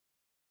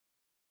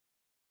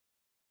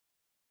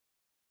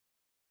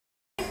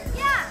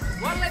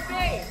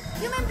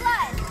Human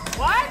blood!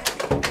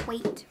 What?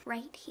 Wait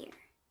right here.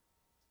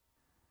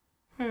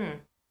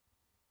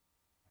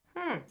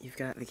 You've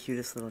got the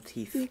cutest little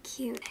teeth. You're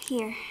cute.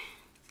 Here.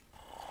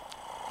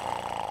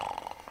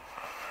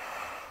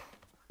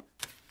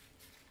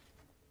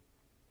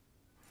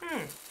 All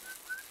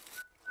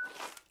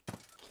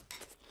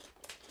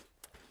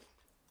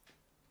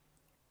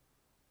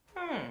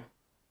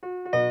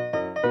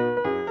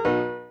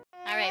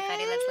right,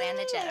 buddy, let's land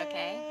the jet,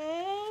 okay?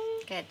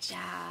 Good job.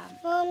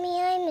 Mommy,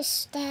 I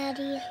miss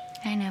Daddy.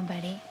 I know,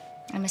 buddy.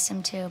 I miss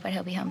him too, but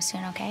he'll be home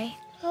soon, okay?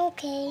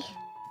 Okay.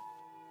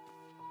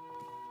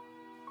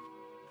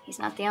 He's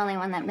not the only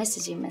one that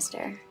misses you,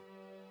 mister.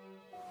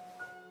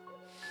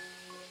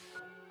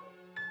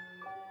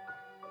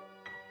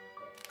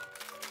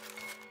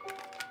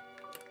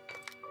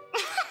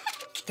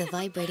 The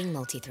vibrating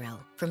multi-thrill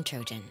from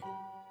Trojan.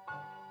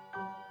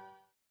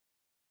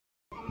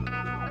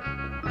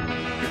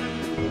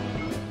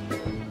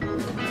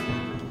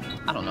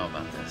 I don't know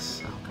about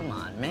this. Oh, come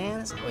on, man.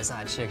 There's always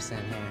hot chicks in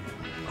here.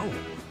 Oh,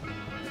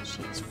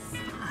 she's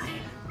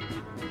fine.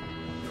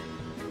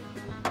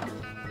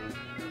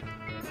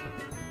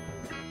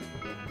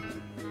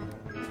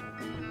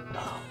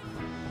 Oh,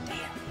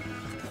 damn.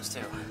 Look at those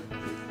two.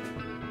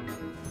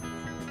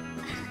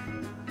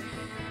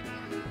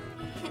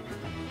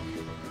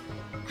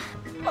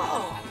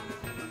 Oh!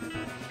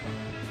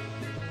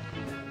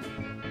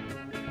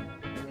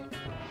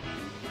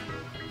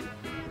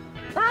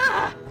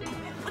 Ah!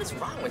 Man, what is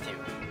wrong with you?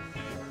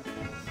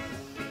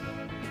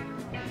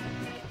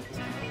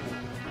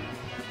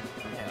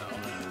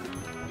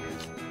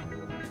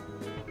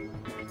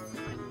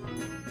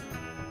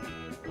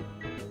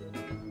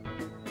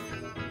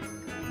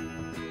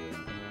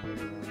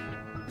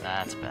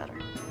 That's better.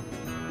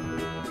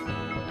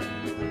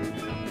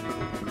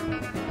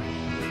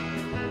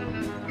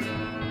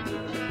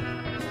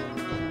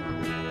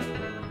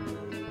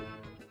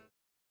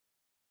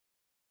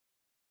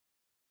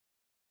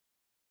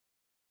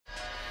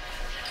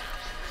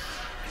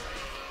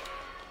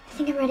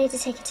 I think I'm ready to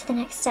take it to the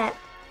next step.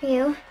 Are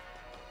you?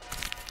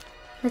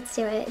 Let's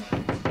do it.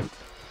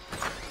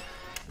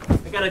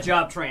 I got a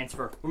job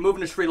transfer. We're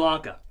moving to Sri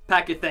Lanka.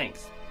 Pack your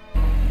things.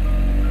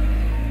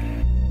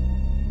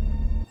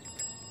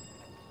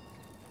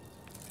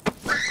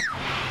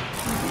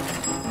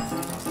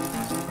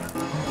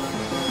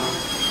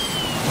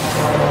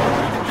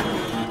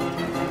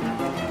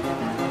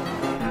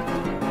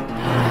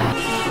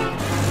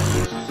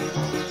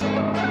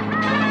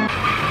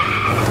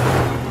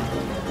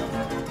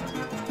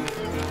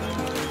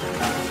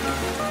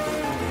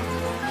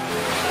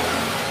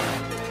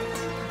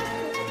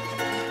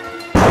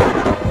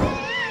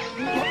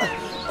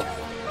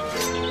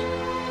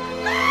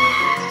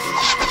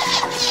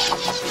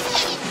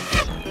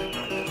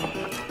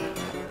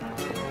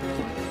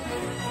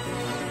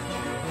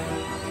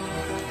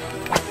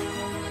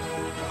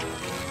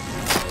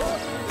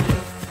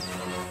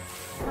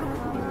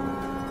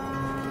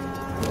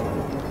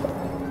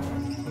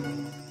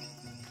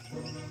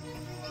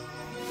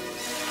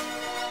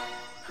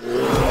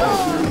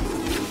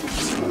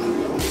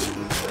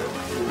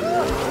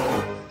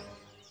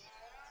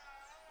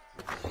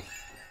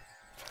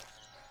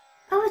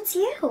 Oh, it's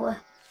you.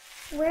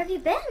 Where have you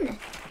been?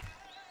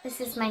 This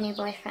is my new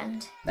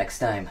boyfriend. Next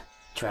time,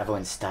 travel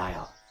in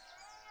style.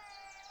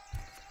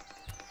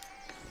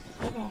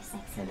 Hey there,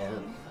 sexy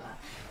babe.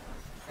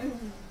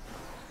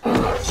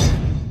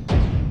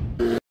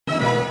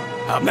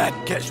 A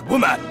man catch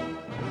woman.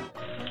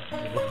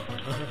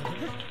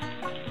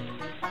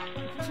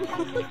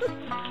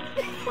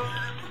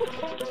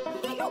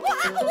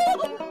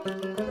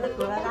 Look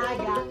what I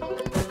got.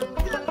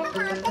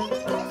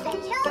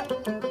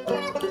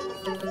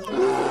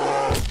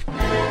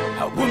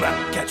 A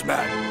woman catch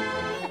man.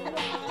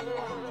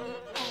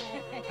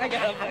 I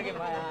got a bug in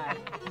my eye.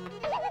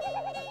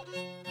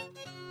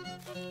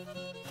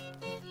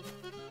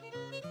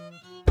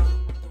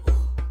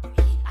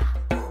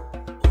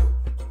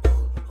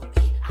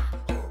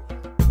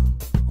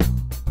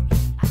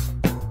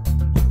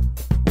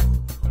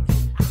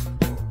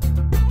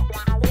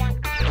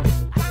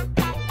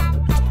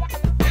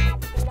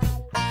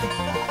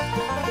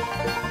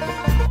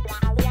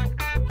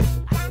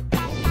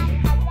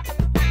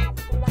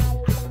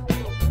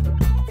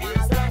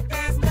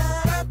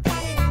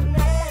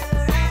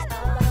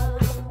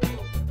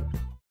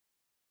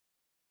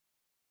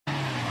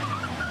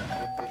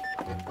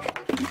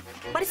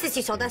 What is this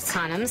you sold us?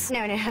 Condoms? No,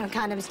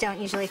 condoms don't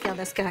usually feel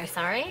this good.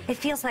 Sorry? It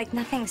feels like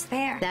nothing's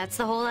there. That's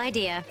the whole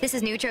idea. This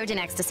is new Trojan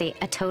Ecstasy,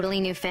 a totally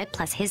new fit,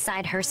 plus his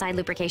side, her side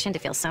lubrication to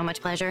feel so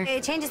much pleasure.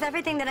 It changes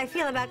everything that I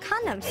feel about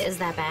condoms. Is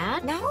that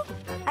bad? No?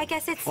 I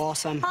guess it's...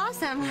 Awesome.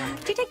 Awesome.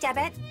 Do you take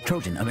debit?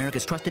 Trojan,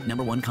 America's trusted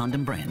 #1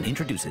 condom brand,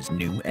 introduces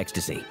new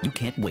Ecstasy. You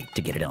can't wait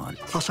to get it on.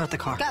 I'll start the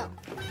car. Go.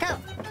 Go.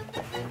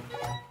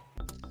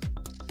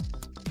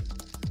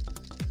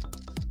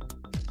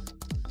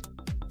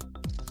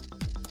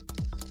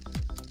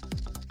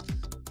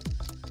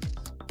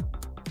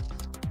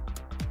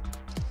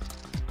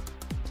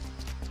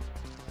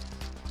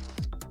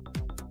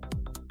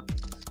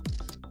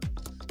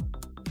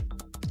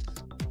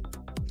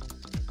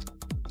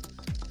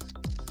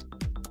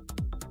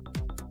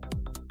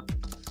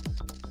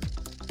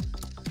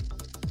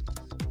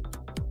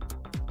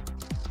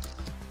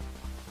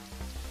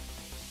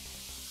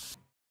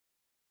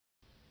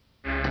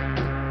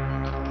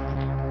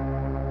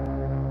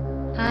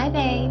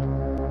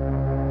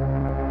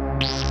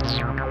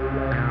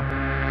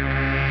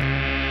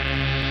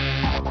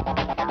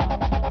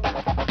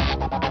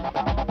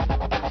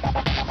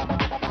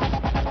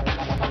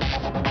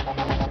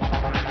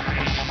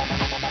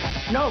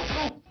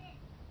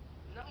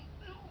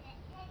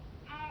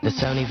 The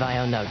Sony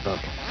Vaio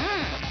notebook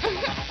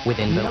with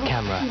inbuilt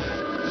camera.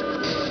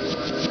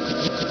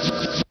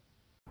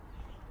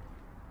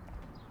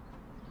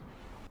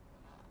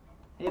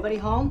 Anybody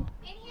home?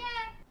 In here.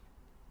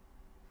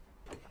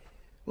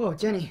 Whoa,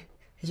 Jenny,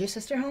 is your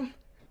sister home?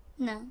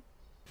 No.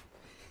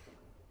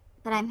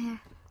 But I'm here.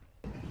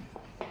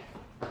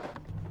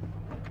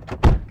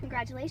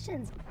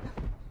 Congratulations.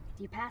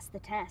 You passed the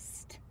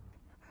test.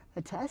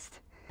 A test?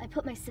 I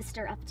put my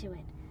sister up to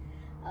it.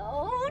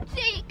 Oh,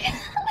 Jake,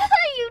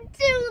 you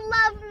do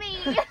love me.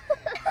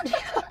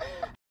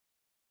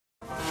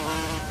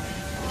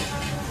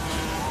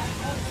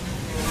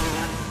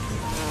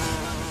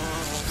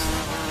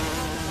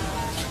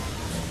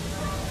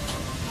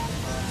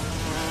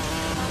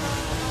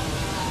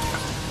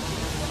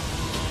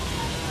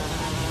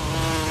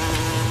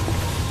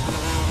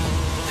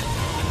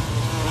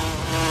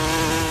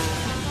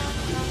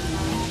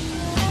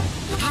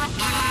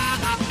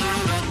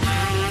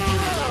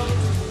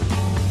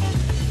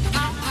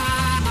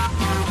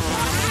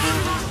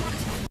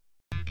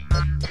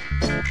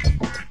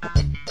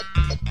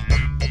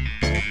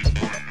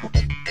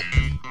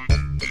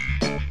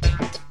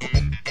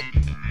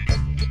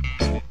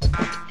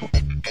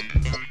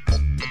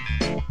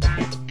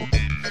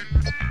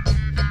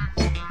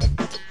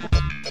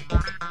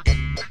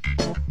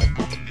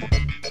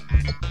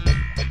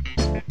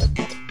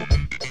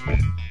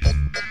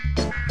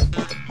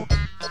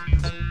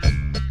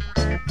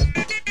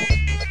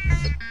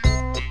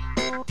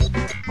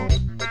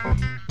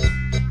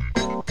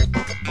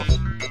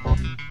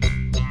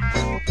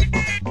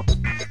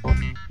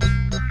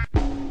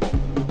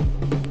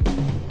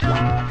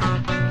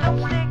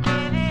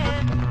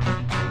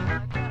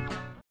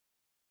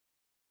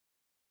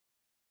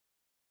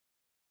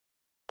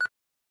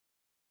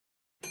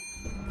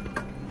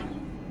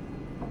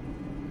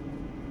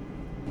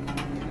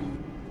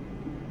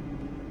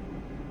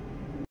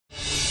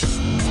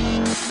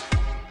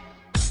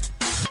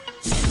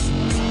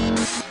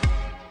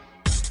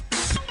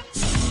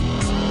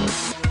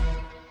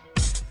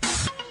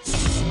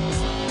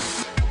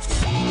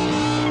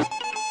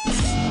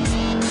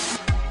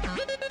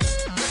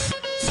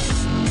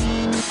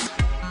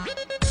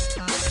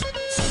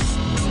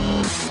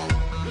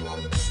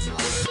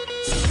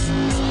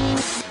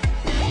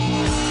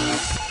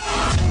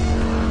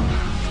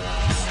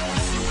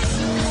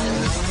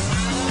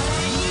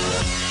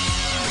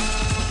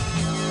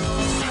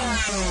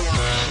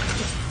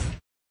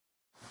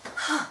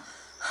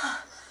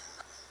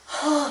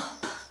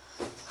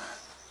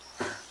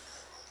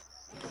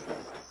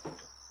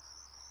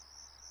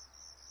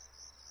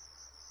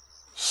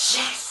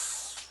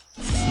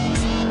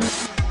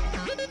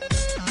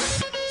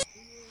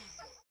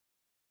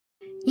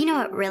 You know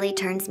what really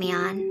turns me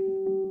on?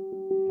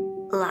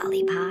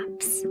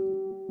 Lollipops.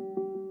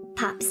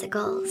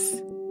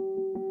 Popsicles.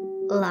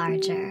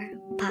 Larger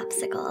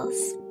popsicles.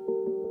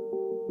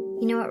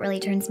 You know what really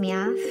turns me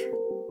off?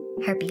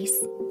 Herpes.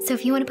 So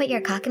if you want to put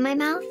your cock in my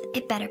mouth,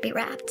 it better be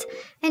wrapped,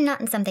 and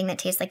not in something that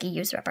tastes like a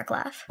used rubber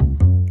glove.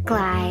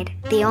 Glide,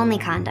 the only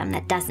condom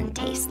that doesn't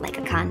taste like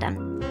a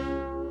condom.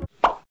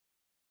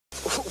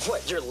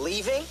 What, you're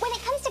leaving? When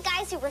it comes to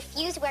guys who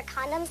refuse to wear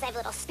condoms, I have a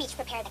little speech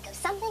prepared that goes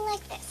something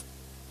like this.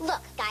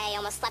 Look, guy I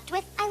almost slept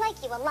with, I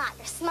like you a lot.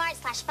 You're smart,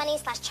 /funny,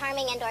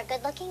 /charming, and/or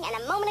good-looking, and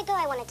a moment ago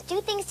I wanted to do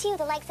things to you,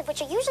 the likes of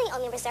which are usually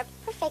only reserved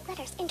for fake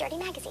letters in dirty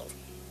magazines.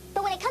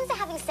 But when it comes to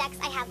having sex,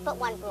 I have but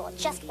one rule,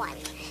 just one.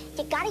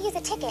 You gotta use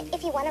a ticket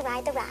if you want to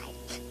ride the ride.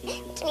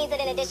 Which means that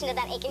in addition to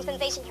that aching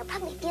sensation you're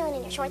probably feeling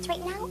in your shorts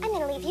right now, I'm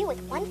gonna leave you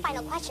with one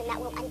final question that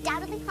will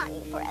undoubtedly haunt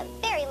you for a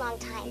very long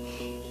time.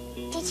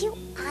 Did you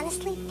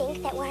honestly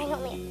think that wearing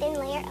only a thin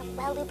layer of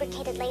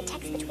well-lubricated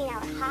latex between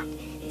our hot,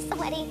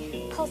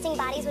 sweaty, pulsing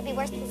bodies would be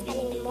worse than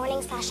spending the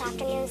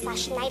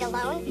morning/afternoon/night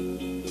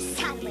alone?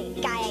 Sadly,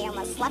 guy I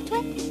almost slept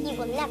with, you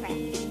will never,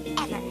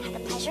 ever have the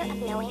pleasure of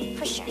knowing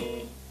for sure.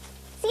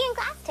 See you in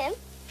class, Tim.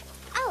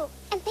 Oh,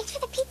 and thanks for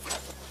the pizza.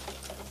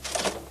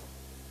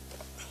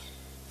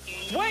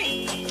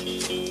 Wait!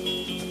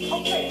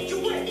 Okay, you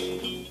win!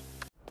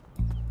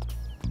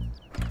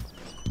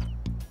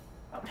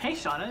 Hey,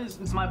 Shauna,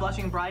 is my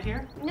blushing bride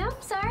here?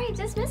 Nope, sorry,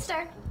 just missed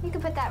her. You can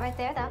put that right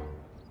there, though.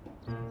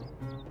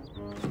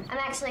 I'm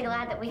actually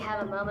glad that we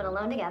have a moment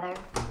alone together.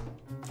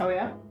 Oh,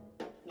 yeah?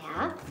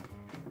 Yeah?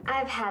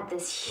 I've had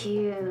this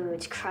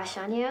huge crush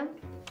on you.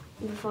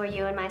 Before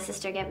you and my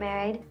sister get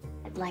married,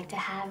 I'd like to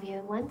have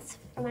you once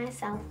for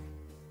myself.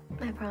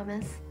 I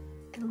promise.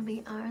 It'll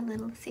be our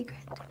little secret.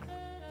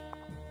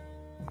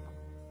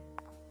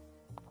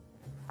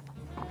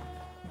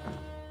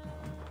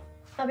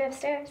 I'll be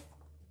upstairs.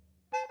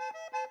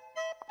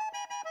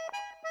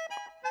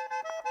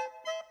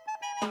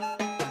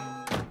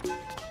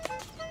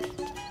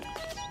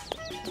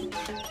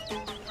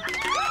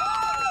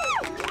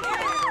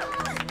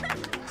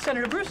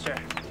 Senator Brewster.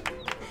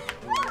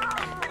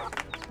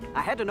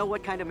 I had to know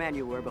what kind of man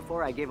you were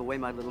before I gave away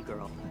my little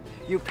girl.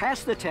 You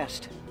passed the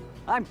test.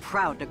 I'm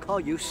proud to call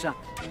you son.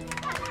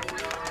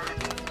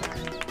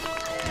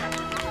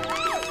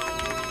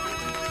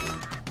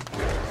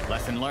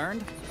 Lesson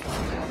learned?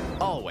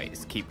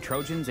 Always keep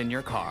Trojans in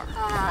your car.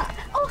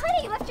 Oh,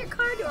 honey, you left your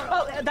car door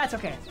open. Oh, that's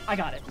okay. I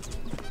got it.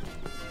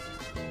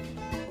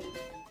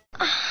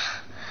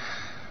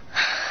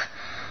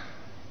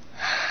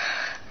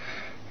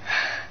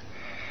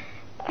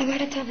 I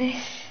gotta tell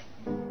this.